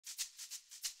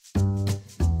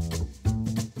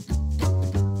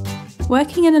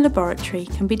Working in a laboratory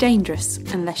can be dangerous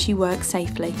unless you work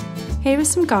safely. Here is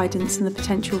some guidance on the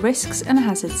potential risks and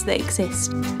hazards that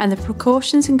exist, and the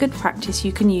precautions and good practice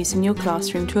you can use in your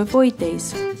classroom to avoid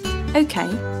these. Okay,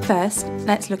 first,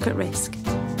 let's look at risk.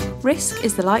 Risk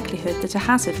is the likelihood that a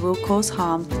hazard will cause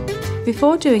harm.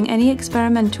 Before doing any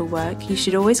experimental work, you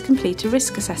should always complete a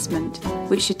risk assessment,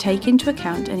 which should take into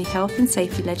account any health and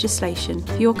safety legislation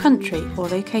for your country or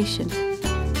location.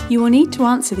 You will need to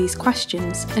answer these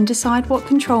questions and decide what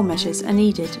control measures are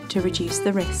needed to reduce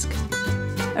the risk.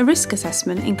 A risk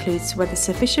assessment includes whether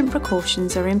sufficient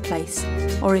precautions are in place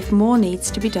or if more needs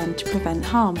to be done to prevent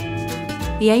harm.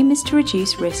 The aim is to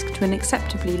reduce risk to an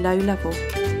acceptably low level.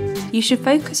 You should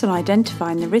focus on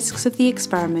identifying the risks of the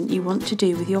experiment you want to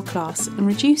do with your class and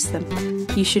reduce them.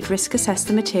 You should risk assess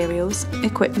the materials,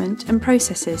 equipment and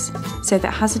processes so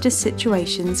that hazardous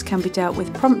situations can be dealt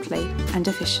with promptly and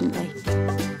efficiently.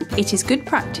 It is good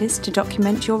practice to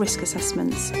document your risk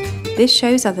assessments. This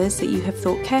shows others that you have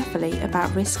thought carefully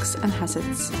about risks and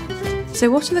hazards.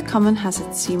 So what are the common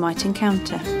hazards you might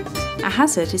encounter? A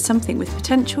hazard is something with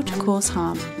potential to cause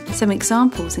harm. Some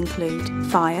examples include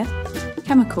fire,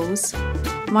 chemicals,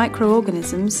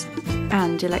 microorganisms,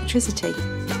 and electricity.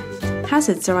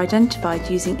 Hazards are identified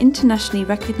using internationally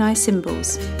recognised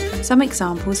symbols. Some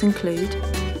examples include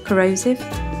corrosive,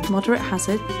 moderate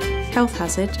hazard, health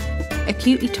hazard,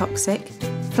 acutely toxic,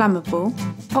 flammable,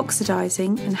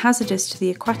 oxidising and hazardous to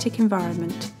the aquatic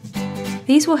environment.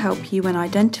 These will help you when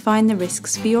identifying the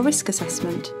risks for your risk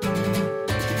assessment.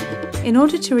 In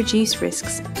order to reduce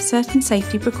risks, certain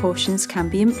safety precautions can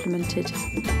be implemented.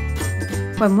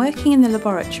 When working in the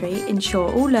laboratory,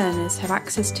 ensure all learners have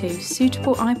access to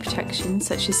suitable eye protection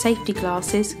such as safety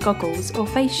glasses, goggles or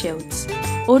face shields.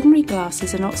 Ordinary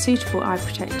glasses are not suitable eye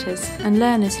protectors, and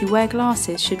learners who wear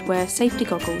glasses should wear safety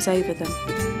goggles over them.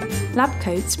 Lab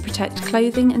coats protect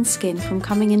clothing and skin from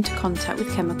coming into contact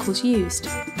with chemicals used.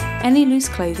 Any loose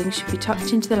clothing should be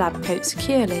tucked into the lab coat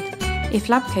securely. If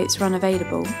lab coats are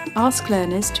unavailable, ask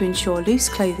learners to ensure loose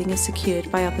clothing is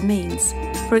secured by other means.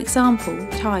 For example,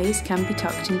 ties can be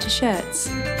tucked into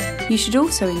shirts. You should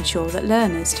also ensure that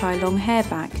learners tie long hair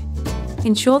back.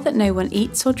 Ensure that no one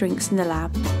eats or drinks in the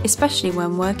lab, especially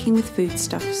when working with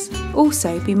foodstuffs.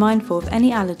 Also, be mindful of any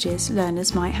allergies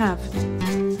learners might have.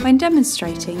 When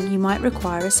demonstrating, you might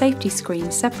require a safety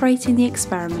screen separating the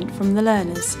experiment from the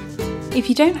learners. If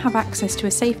you don't have access to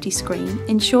a safety screen,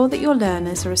 ensure that your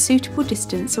learners are a suitable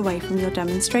distance away from your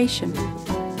demonstration.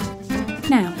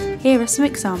 Now, here are some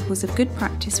examples of good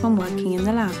practice when working in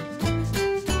the lab.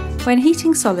 When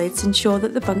heating solids, ensure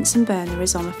that the Bunsen burner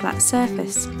is on a flat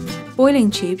surface.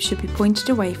 Boiling tubes should be pointed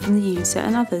away from the user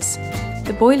and others.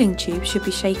 The boiling tube should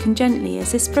be shaken gently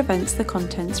as this prevents the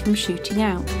contents from shooting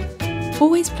out.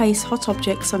 Always place hot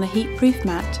objects on a heat-proof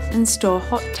mat and store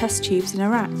hot test tubes in a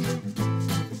rack.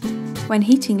 When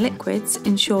heating liquids,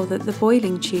 ensure that the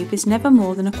boiling tube is never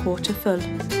more than a quarter full,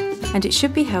 and it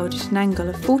should be held at an angle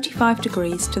of 45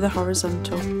 degrees to the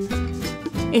horizontal.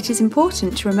 It is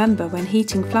important to remember when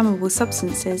heating flammable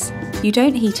substances, you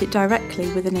don't heat it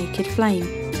directly with a naked flame.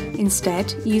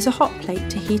 Instead, use a hot plate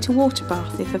to heat a water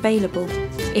bath if available.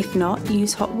 If not,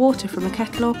 use hot water from a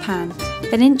kettle or pan,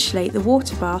 then insulate the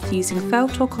water bath using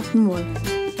felt or cotton wool.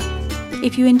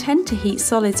 If you intend to heat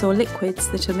solids or liquids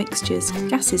that are mixtures,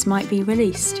 gases might be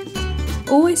released.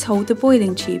 Always hold the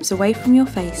boiling tubes away from your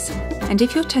face, and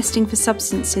if you're testing for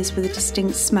substances with a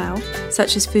distinct smell,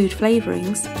 such as food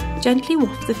flavourings, gently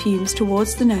waft the fumes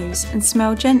towards the nose and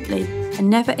smell gently and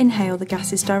never inhale the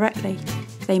gases directly.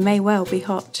 They may well be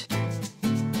hot.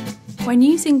 When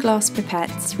using glass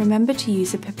pipettes, remember to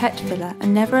use a pipette filler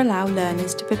and never allow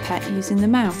learners to pipette using the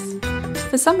mouth.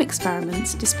 For some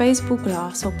experiments, disposable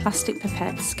glass or plastic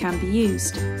pipettes can be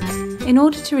used. In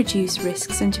order to reduce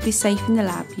risks and to be safe in the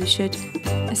lab, you should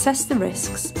assess the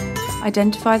risks,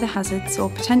 identify the hazards or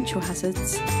potential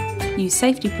hazards, use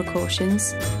safety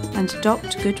precautions, and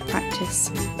adopt good practice.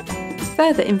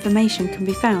 Further information can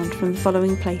be found from the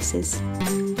following places: